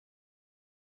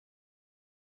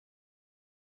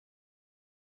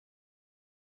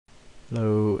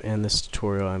Hello, in this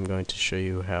tutorial I'm going to show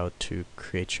you how to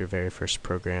create your very first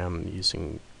program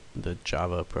using the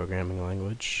Java programming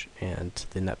language and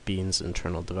the Netbeans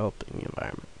internal developing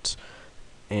environment.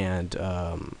 And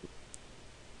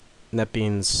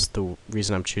Netbeans, the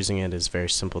reason I'm choosing it is very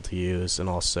simple to use and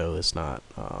also is not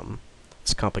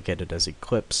as complicated as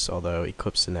Eclipse, although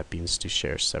Eclipse and Netbeans do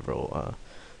share several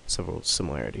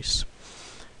similarities.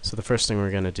 So the first thing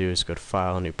we're going to do is go to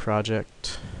File, New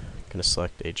Project. Going to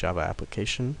select a Java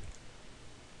application.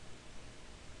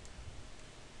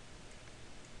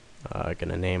 Going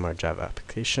to name our Java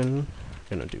application.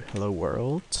 Going to do Hello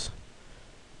World.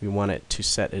 We want it to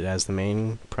set it as the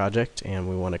main project, and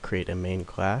we want to create a main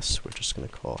class. We're just going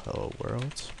to call Hello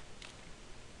World.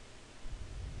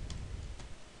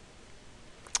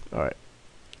 Alright.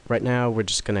 Right now, we're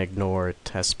just going to ignore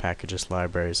test packages,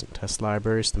 libraries, and test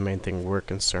libraries. The main thing we're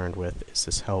concerned with is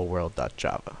this hello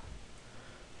world.java.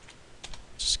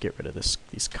 Just get rid of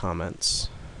these comments.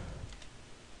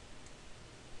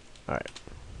 Alright.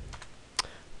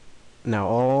 Now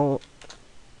all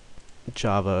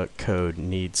Java code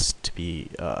needs to be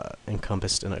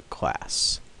encompassed in a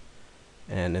class.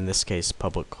 And in this case,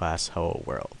 public class hello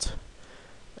world.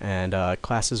 And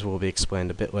classes will be explained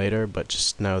a bit later, but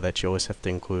just know that you always have to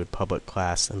include public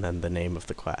class and then the name of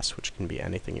the class, which can be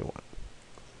anything you want.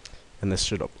 And this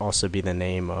should also be the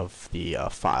name of the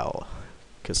file,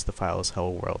 because the file is hello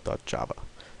world.java.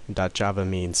 .java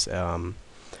means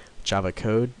Java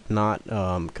code, not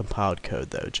compiled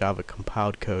code though. Java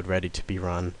compiled code ready to be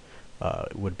run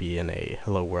would be in a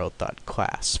hello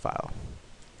world.class file.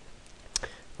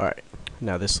 Alright,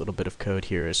 now this little bit of code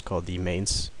here is called the main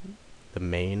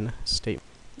statement,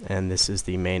 and this is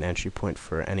the main entry point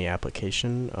for any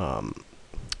application.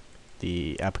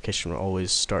 The application will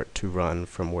always start to run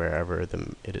from wherever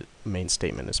the main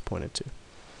statement is pointed to.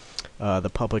 The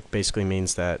public basically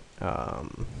means that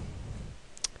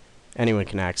anyone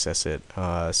can access it.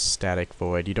 Static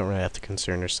void, you don't really have to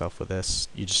concern yourself with this.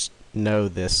 You just know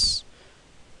this,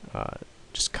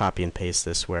 just copy and paste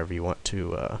this wherever you want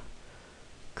to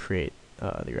create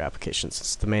your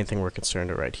applications. The main thing we're concerned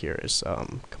with right here is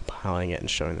compiling it and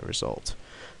showing the result.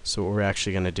 So what we're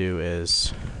actually going to do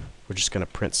is we're just going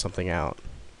to print something out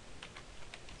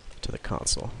to the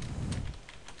console.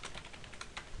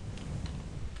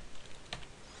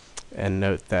 And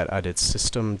note that I did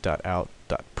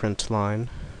system.out.println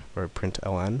or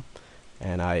println,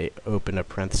 and I open a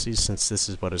parentheses since this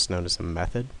is what is known as a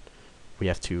method. We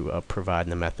have to provide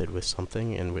the method with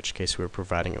something, in which case we're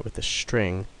providing it with a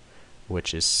string,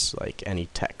 which is like any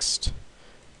text.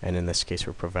 And in this case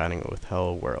we're providing it with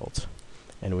hello world.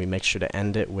 And we make sure to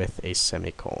end it with a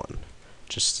semicolon,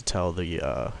 just to tell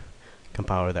the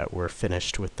compiler that we're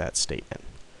finished with that statement.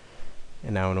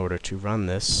 And now in order to run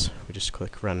this, we just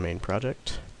click Run Main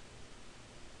Project.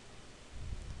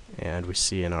 And we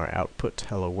see in our output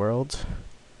hello world,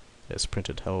 it's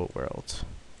printed hello world.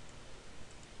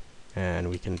 And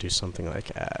we can do something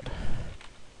like add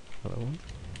hello.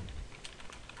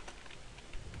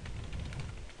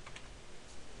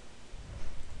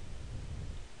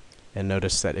 And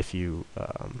notice that if you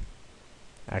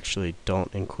actually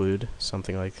don't include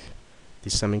something like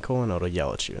the semicolon, it'll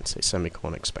yell at you and say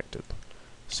semicolon expected.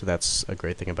 So that's a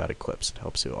great thing about Eclipse. It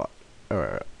helps you a lot.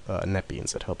 Or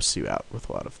Netbeans, it helps you out with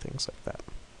a lot of things like that.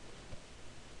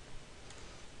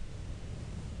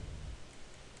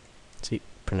 See,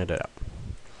 printed it out.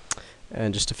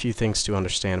 And just a few things to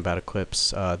understand about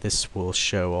Eclipse. This will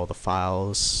show all the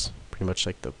files, pretty much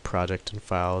like the project and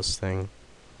files thing.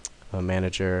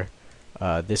 Manager.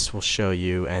 This will show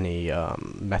you any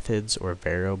methods or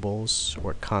variables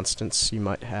or constants you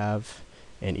might have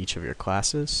in each of your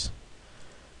classes.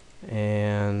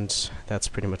 And that's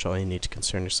pretty much all you need to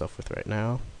concern yourself with right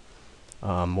now.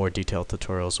 More detailed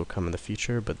tutorials will come in the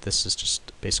future, but this is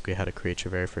just basically how to create your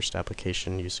very first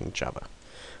application using Java.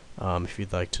 If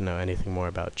you'd like to know anything more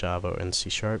about Java and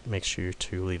C#, make sure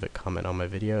to leave a comment on my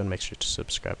video and make sure to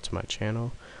subscribe to my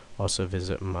channel. Also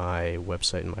visit my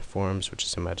website and my forums, which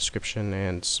is in my description,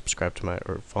 and subscribe to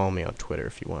or follow me on Twitter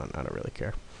if you want. I don't really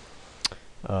care.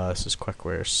 This is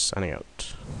QuackWare signing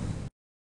out.